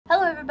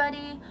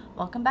everybody,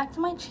 welcome back to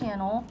my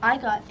channel. I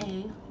got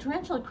a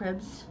Tarantula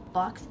Cribs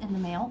box in the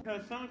mail.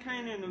 Cause some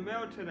came in the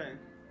mail today.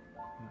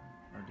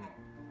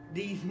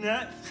 These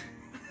nuts.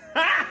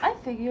 I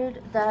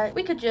figured that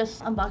we could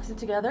just unbox it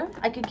together.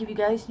 I could give you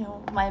guys,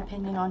 my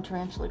opinion on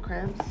Tarantula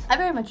Cribs. I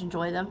very much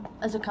enjoy them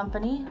as a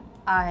company.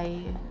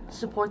 I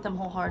support them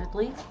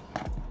wholeheartedly.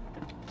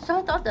 So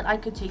I thought that I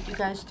could take you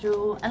guys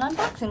through an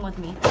unboxing with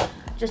me,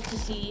 just to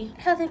see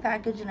how they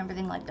package and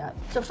everything like that.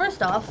 So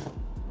first off,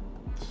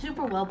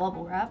 super well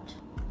bubble wrapped.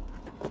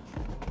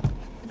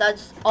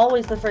 That's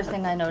always the first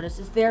thing I notice,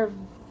 is they're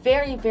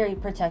very, very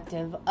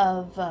protective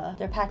of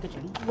their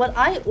packaging. What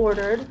I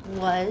ordered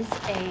was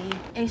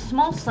a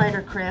small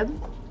slider crib,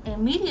 a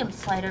medium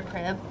slider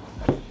crib,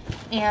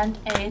 and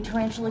a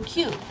Tarantula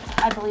Cube.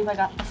 I believe I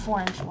got the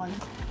 4-inch one.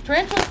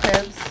 Tarantula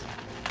Cribs.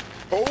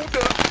 Hold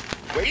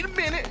up, wait a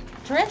minute.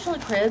 Tarantula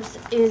Cribs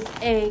is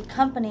a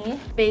company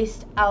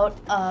based out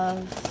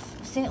of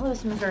St.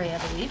 Louis, Missouri, I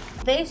believe.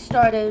 They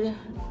started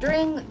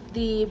during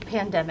the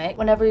pandemic.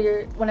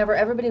 Whenever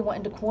everybody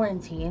went into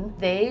quarantine,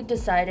 they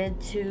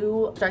decided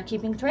to start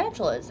keeping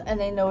tarantulas, and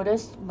they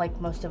noticed, like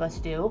most of us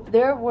do,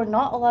 there were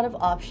not a lot of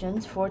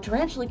options for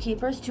tarantula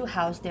keepers to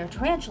house their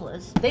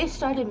tarantulas. They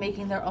started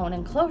making their own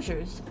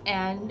enclosures,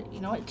 and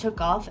it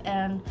took off,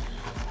 and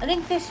I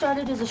think they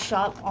started as a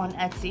shop on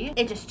Etsy.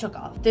 It just took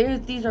off.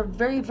 These are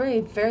very,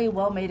 very, very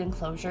well made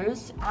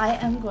enclosures. I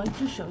am going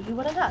to show you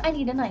what I got. I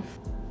need a knife.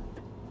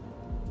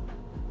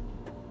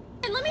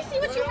 Let me see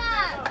what you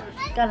have.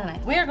 Got a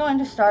knife. We are going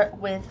to start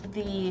with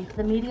the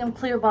medium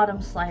clear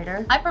bottom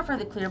slider. I prefer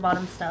the clear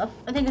bottom stuff.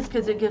 I think it's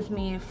because it gives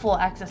me full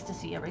access to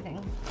see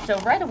everything. So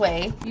right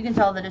away, you can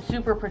tell that it's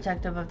super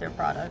protective of their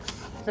products.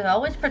 So they're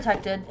always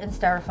protected in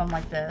styrofoam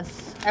like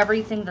this.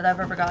 Everything that I've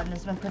ever gotten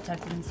has been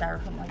protected in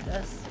styrofoam like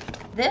this.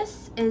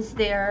 This is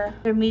their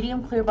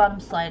medium clear bottom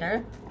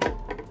slider.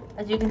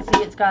 As you can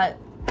see, it's got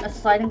a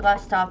sliding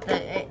glass top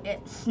that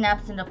it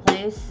snaps into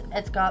place.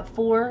 It's got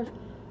 4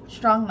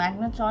 strong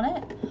magnets on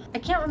it. I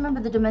can't remember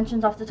the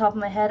dimensions off the top of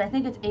my head. I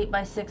think it's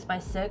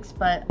 8x6x6,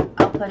 but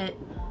I'll put it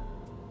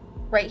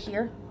right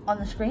here on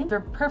the screen.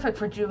 They're perfect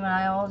for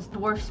juveniles,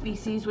 dwarf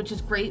species, which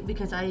is great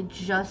because I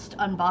just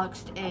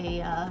unboxed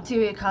a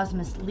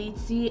Seriacosmus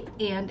leetsi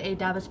and a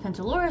Davus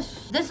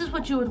pentaurus. This is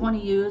what you would want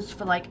to use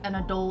for like an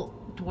adult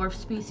dwarf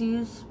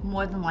species,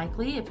 more than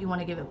likely, if you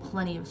want to give it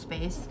plenty of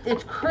space.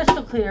 It's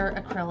crystal clear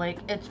acrylic.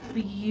 It's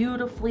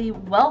beautifully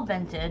well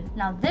vented.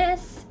 Now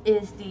this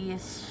is the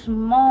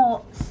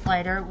small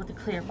slider with a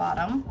clear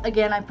bottom.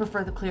 Again, I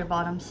prefer the clear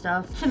bottom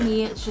stuff. To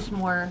me, it's just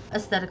more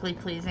aesthetically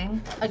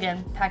pleasing.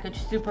 Again,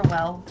 packaged super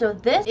well. So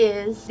this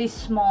is the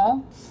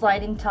small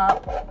sliding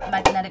top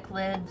magnetic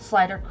lid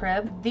slider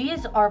crib.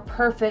 These are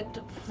perfect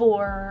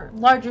for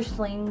larger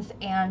slings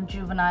and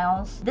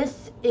juveniles.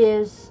 This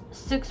is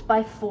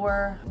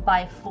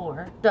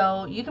 6x4x4,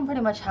 so you can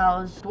pretty much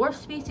house dwarf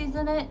species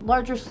in it,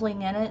 larger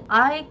sling in it.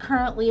 I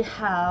currently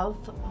have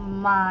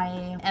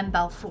my M.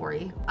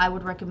 balfouri. I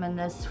would recommend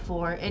this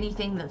for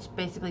anything that's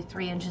basically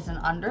 3 inches and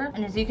under.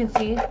 And as you can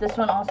see, this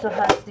one also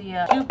has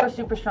the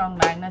super strong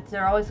magnets.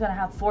 They're always going to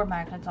have 4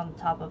 magnets on the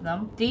top of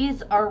them.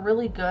 These are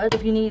really good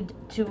if you need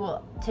to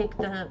take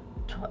the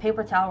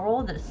paper towel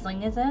roll that a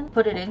sling is in,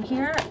 put it in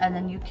here, and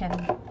then you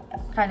can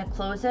kind of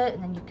close it,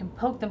 and then you can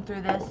poke them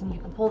through this, and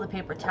you can pull the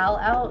paper towel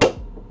out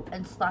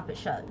and slap it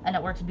shut, and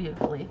it works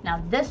beautifully.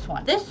 Now this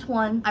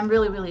one I'm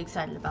really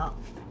excited about.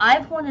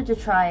 I've wanted to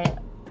try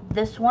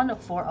this one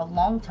for a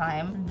long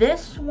time.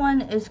 This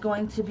one is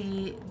going to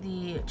be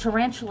the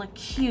Tarantula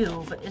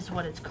Cube, is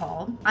what it's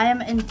called. I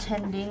am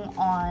intending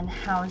on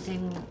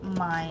housing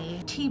my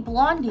T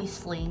Blondie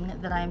sling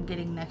that I am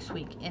getting next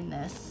week in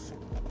this,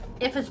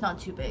 if it's not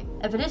too big.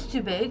 If it is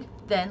too big,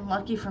 then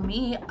lucky for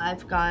me,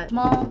 I've got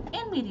small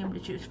and medium to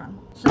choose from.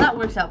 So that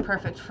works out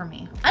perfect for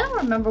me. I don't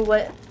remember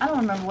what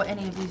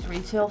any of these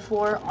retail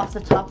for off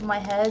the top of my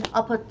head.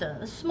 I'll put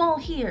the small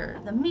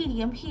here, the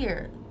medium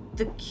here,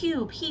 the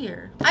cube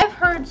here. I've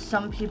heard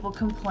some people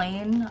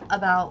complain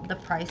about the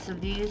price of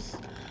these.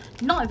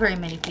 Not very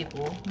many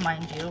people,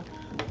 mind you,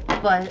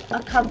 but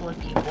a couple of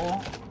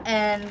people.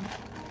 And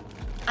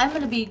I'm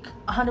going to be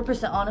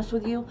 100% honest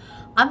with you.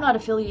 I'm not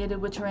affiliated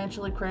with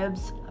Tarantula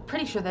Cribs. I'm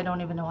pretty sure they don't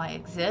even know I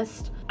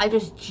exist. I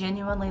just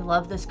genuinely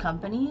love this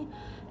company,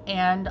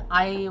 and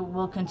I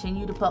will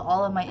continue to put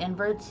all of my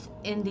inverts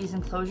in these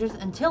enclosures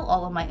until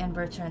all of my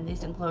inverts are in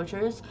these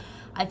enclosures.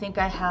 I think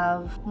I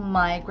have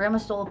my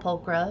Grammostola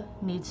pulchra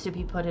needs to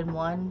be put in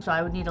one, so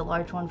I would need a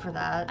large one for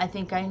that. I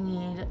think I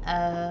need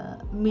a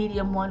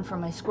medium one for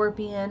my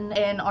scorpion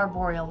and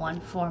arboreal one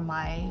for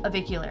my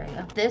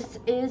avicularia. This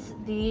is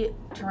the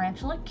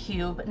Tarantula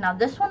Cube. Now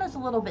this one is a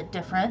little bit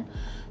different.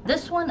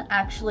 This one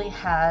actually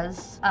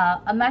has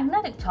a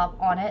magnetic top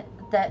on it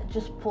that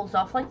just pulls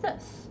off like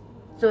this.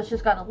 So it's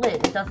just got a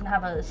lid. It doesn't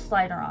have a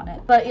slider on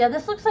it. But yeah,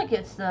 this looks like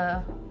it's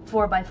the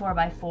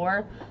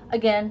 4x4x4.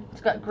 Again,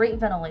 it's got great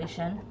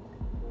ventilation.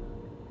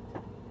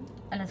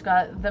 and it's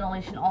got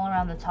ventilation all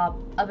around the top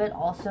of it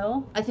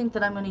also. I think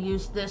that I'm going to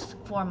use this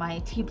for my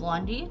tea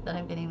blondie that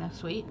I'm getting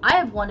next week. I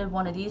have wanted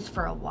one of these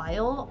for a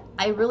while.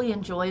 I really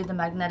enjoy the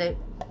magnetic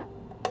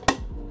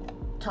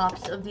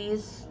tops of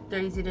these.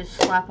 They're easy to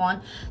slap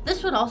on.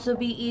 This would also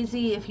be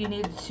easy if you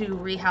needed to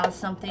rehouse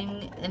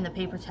something in the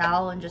paper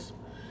towel and just,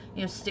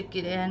 you know, stick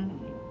it in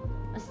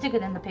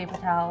the paper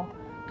towel,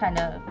 kind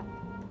of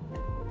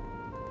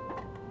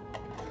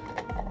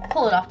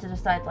pull it off to the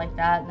side like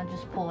that, and then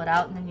just pull it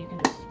out, and then you can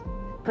just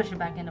push it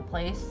back into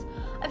place.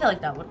 I feel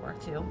like that would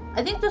work too.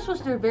 I think this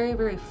was their very,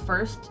 very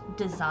first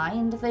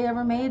design that they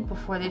ever made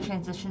before they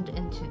transitioned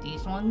into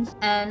these ones.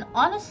 And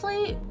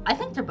honestly, I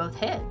think they're both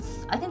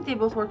hits. I think they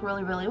both work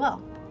really, really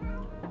well.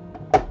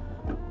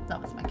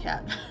 That was my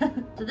cat.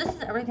 So this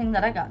is everything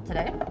that I got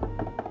today.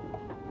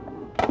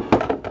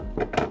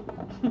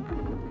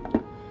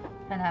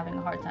 Kind of having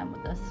a hard time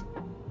with this.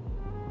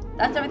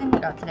 That's everything we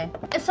got today.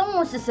 If someone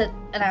wants to sit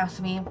and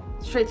ask me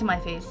straight to my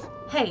face,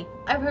 hey,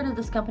 I've heard of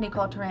this company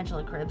called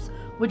Tarantula Cribs,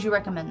 would you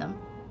recommend them?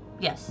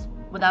 Yes.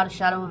 Without a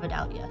shadow of a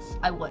doubt, yes,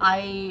 I would.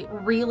 I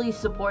really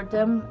support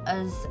them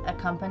as a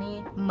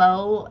company.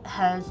 Mo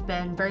has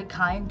been very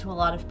kind to a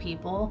lot of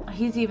people.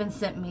 He's even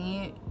sent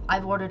me,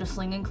 I've ordered a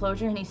sling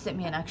enclosure and he sent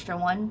me an extra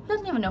one. He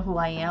doesn't even know who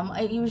I am.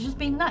 He was just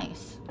being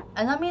nice.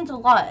 And that means a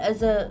lot.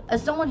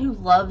 As someone who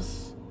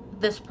loves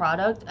this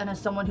product and as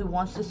someone who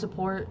wants to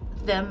support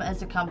them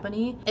as a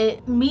company,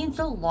 it means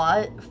a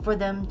lot for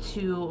them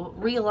to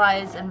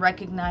realize and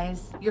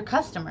recognize your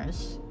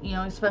customers, you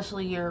know,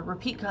 especially your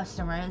repeat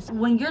customers.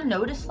 When you're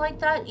noticed like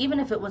that, even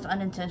if it was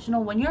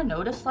unintentional, when you're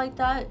noticed like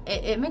that,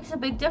 it makes a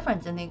big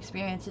difference in the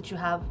experience that you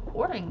have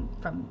ordering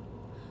from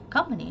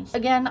companies.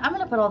 Again, I'm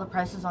going to put all the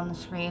prices on the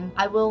screen.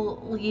 I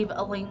will leave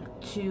a link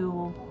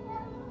to...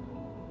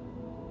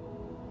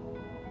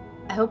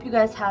 I hope you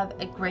guys have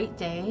a great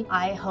day.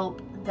 I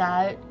hope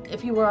that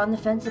if you were on the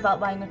fence about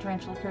buying a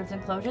Tarantula Cribs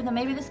enclosure, then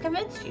maybe this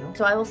convinced you.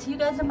 So I will see you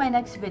guys in my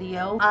next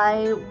video.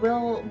 I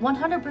will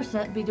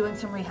 100% be doing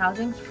some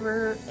rehousings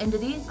into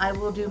these. I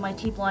will do my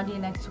tea blondie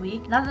next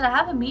week. Now that I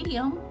have a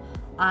medium,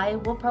 I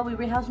will probably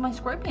rehouse my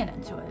scorpion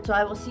into it. So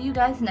I will see you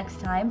guys next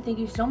time. Thank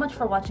you so much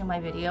for watching my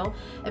video.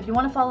 If you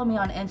want to follow me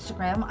on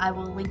Instagram, I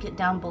will link it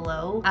down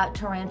below at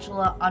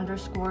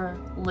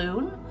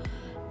tarantula_loon.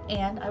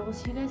 And I will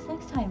see you guys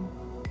next time.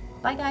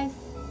 Bye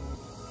guys.